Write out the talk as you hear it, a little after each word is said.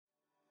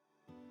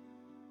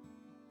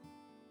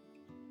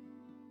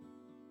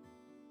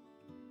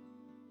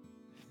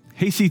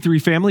Hey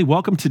C3 family,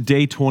 welcome to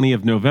day 20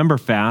 of November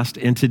Fast,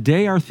 and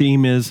today our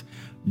theme is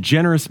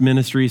generous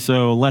ministry,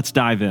 so let's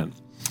dive in.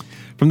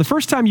 From the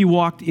first time you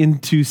walked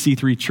into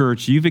C3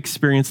 Church, you've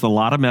experienced a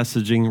lot of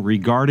messaging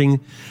regarding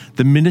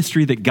the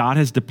ministry that God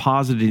has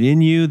deposited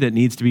in you that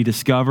needs to be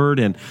discovered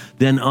and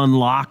then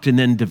unlocked and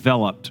then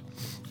developed.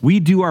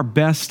 We do our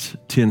best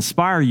to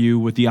inspire you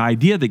with the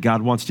idea that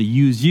God wants to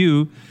use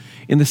you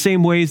in the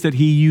same ways that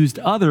He used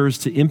others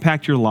to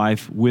impact your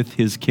life with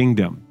His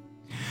kingdom.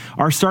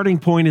 Our starting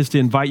point is to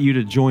invite you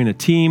to join a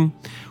team,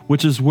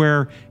 which is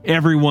where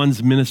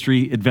everyone's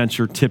ministry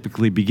adventure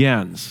typically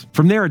begins.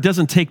 From there, it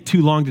doesn't take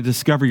too long to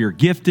discover your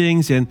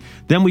giftings, and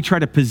then we try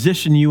to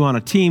position you on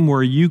a team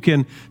where you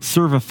can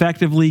serve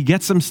effectively,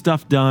 get some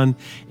stuff done,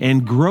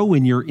 and grow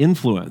in your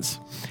influence.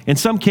 In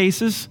some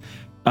cases,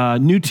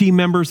 new team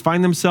members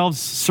find themselves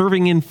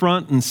serving in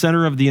front and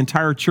center of the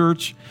entire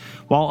church,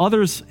 while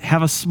others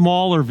have a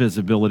smaller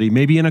visibility,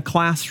 maybe in a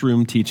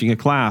classroom teaching a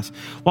class,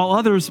 while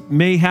others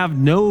may have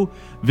no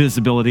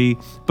visibility,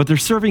 but they're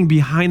serving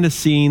behind the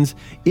scenes,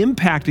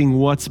 impacting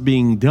what's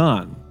being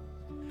done.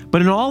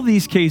 But in all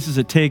these cases,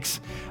 it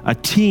takes a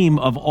team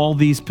of all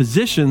these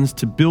positions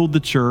to build the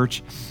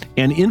church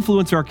and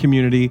influence our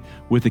community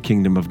with the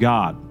kingdom of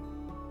God.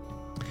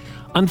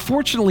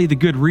 Unfortunately, the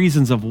good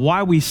reasons of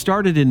why we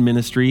started in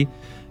ministry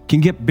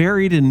can get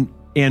buried and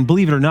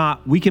believe it or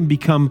not, we can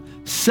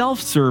become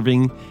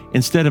self-serving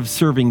instead of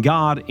serving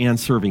God and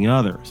serving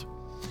others.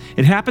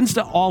 It happens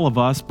to all of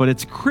us, but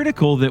it's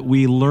critical that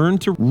we learn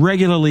to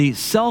regularly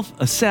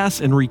self-assess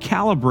and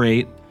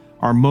recalibrate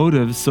our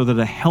motives so that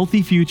a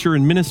healthy future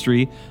in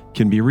ministry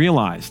can be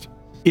realized.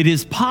 It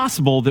is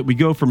possible that we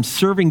go from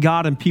serving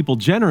God and people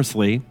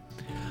generously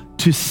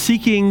to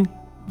seeking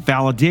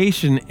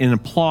validation and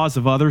applause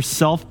of others,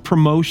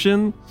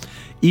 self-promotion,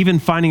 even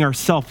finding our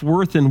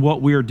self-worth in what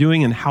we are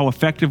doing and how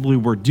effectively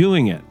we're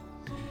doing it.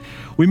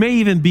 We may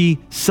even be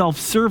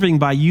self-serving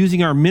by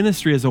using our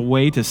ministry as a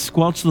way to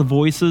squelch the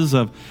voices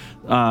of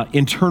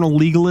internal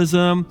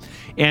legalism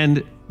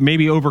and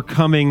maybe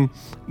overcoming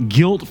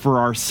guilt for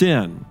our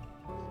sin.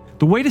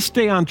 The way to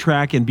stay on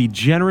track and be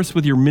generous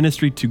with your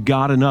ministry to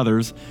God and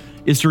others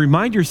is to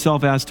remind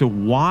yourself as to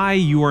why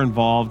you are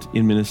involved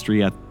in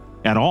ministry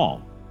at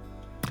all.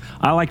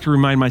 I like to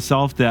remind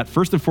myself that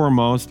first and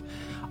foremost,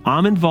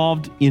 I'm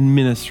involved in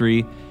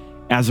ministry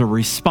as a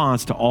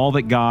response to all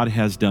that God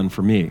has done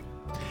for me.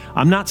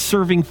 I'm not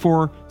serving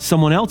for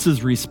someone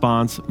else's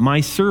response.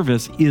 My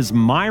service is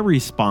my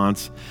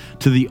response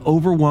to the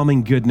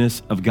overwhelming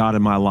goodness of God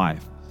in my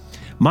life.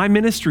 My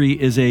ministry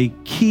is a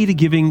key to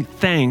giving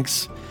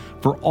thanks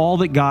for all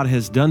that God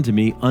has done to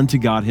me unto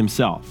God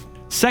Himself.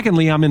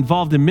 Secondly, I'm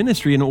involved in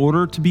ministry in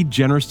order to be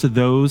generous to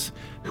those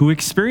who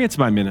experience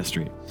my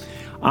ministry.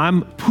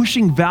 I'm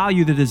pushing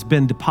value that has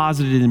been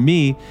deposited in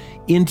me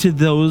into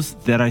those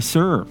that I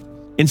serve.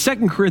 In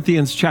 2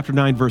 Corinthians chapter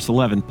 9, verse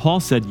 11, Paul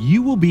said,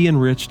 "You will be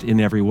enriched in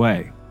every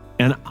way."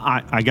 And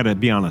I got to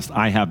be honest,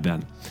 I have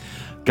been.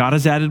 God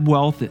has added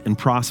wealth and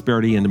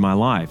prosperity into my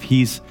life.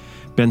 He's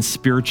been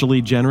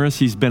spiritually generous.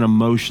 He's been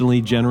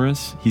emotionally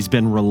generous. He's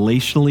been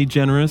relationally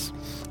generous,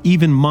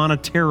 even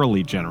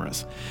monetarily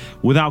generous,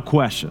 without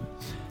question.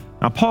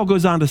 Now, Paul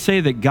goes on to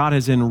say that God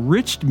has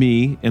enriched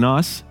me and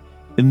us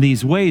in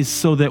these ways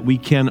so that we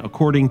can,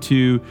 according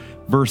to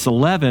verse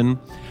 11,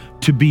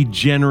 to be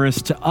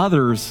generous to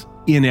others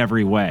in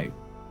every way.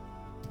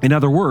 In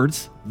other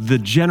words, the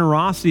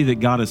generosity that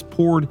God has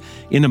poured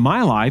into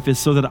my life is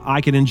so that I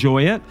can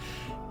enjoy it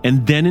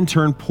and then in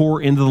turn pour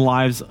into the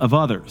lives of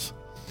others.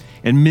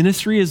 And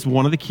ministry is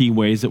one of the key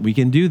ways that we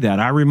can do that.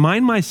 I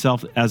remind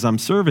myself as I'm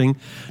serving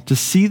to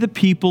see the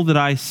people that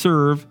I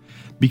serve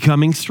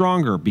becoming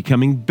stronger,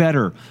 becoming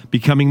better,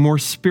 becoming more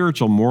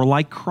spiritual, more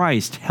like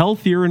Christ,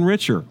 healthier and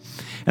richer.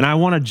 And I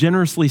want to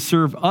generously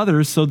serve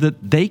others so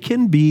that they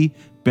can be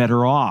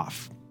better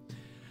off.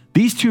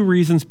 These two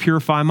reasons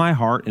purify my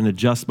heart and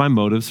adjust my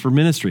motives for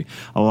ministry,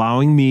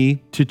 allowing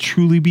me to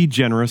truly be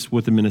generous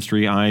with the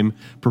ministry I'm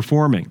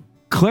performing.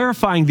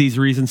 Clarifying these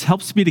reasons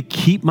helps me to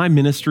keep my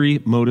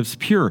ministry motives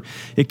pure.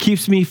 It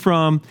keeps me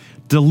from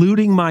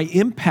diluting my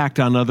impact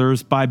on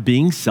others by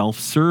being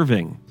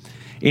self-serving.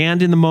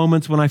 And in the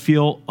moments when I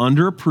feel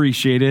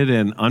underappreciated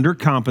and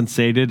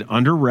undercompensated,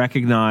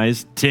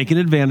 underrecognized, taken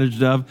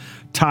advantage of,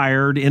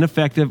 tired,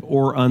 ineffective,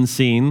 or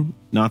unseen,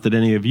 not that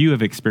any of you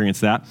have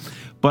experienced that,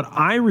 but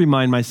I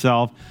remind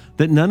myself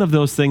that none of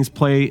those things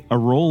play a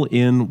role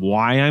in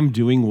why I'm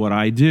doing what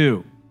I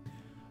do.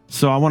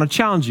 So I want to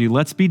challenge you,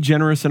 let's be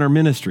generous in our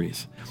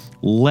ministries.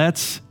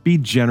 Let's be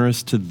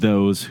generous to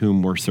those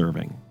whom we're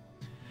serving.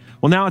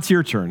 Well, now it's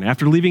your turn.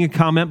 After leaving a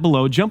comment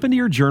below, jump into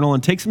your journal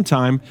and take some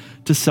time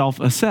to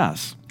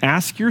self-assess.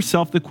 Ask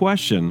yourself the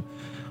question,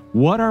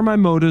 what are my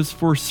motives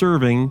for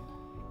serving?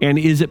 And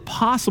is it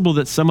possible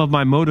that some of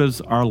my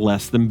motives are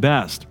less than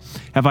best?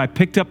 Have I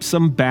picked up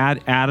some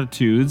bad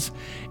attitudes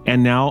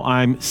and now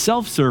I'm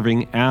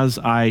self-serving as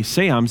I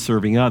say I'm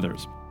serving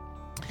others?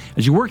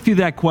 As you work through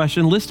that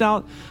question, list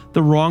out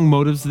the wrong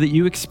motives that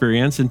you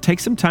experience and take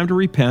some time to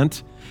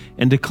repent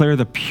and declare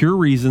the pure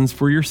reasons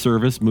for your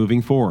service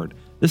moving forward.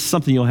 This is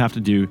something you'll have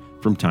to do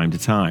from time to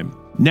time.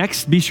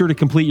 Next, be sure to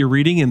complete your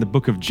reading in the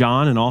book of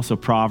John and also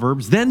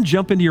Proverbs. Then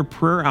jump into your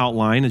prayer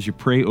outline as you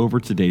pray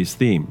over today's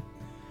theme.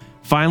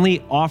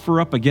 Finally,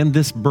 offer up again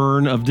this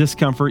burn of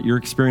discomfort you're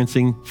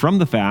experiencing from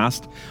the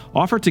fast.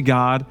 Offer it to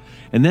God,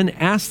 and then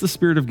ask the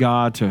Spirit of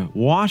God to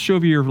wash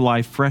over your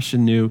life fresh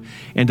and new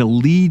and to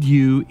lead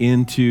you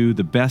into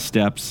the best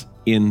steps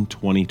in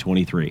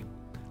 2023.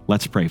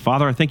 Let's pray.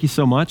 Father, I thank you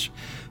so much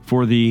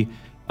for the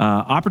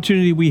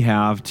opportunity we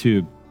have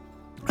to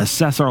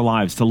assess our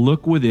lives, to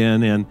look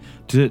within and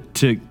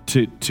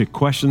to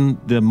question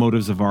the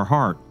motives of our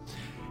heart.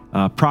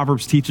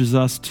 Proverbs teaches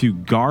us to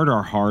guard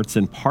our hearts,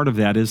 and part of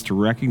that is to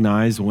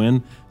recognize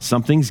when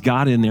something's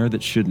got in there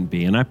that shouldn't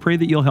be. And I pray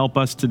that you'll help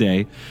us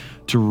today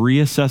to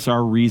reassess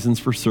our reasons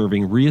for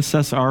serving,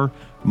 reassess our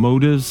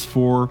motives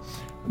for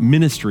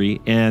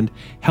ministry, and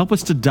help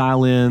us to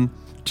dial in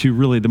to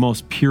really the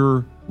most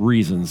pure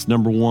reasons.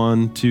 Number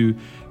one, to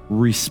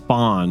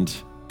respond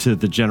to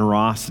the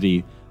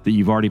generosity that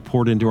you've already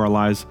poured into our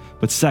lives.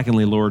 But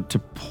secondly, Lord, to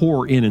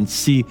pour in and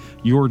see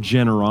your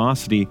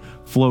generosity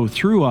flow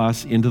through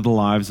us into the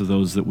lives of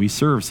those that we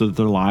serve so that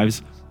their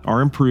lives are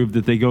improved,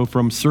 that they go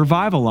from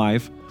survival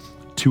life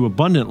to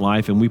abundant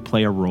life, and we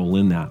play a role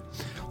in that.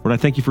 Lord, I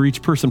thank you for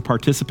each person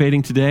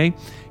participating today.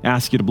 I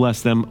ask you to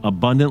bless them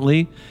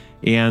abundantly,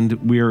 and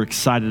we are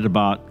excited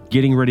about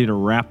getting ready to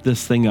wrap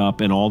this thing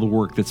up and all the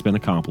work that's been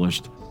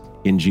accomplished.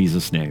 In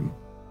Jesus' name.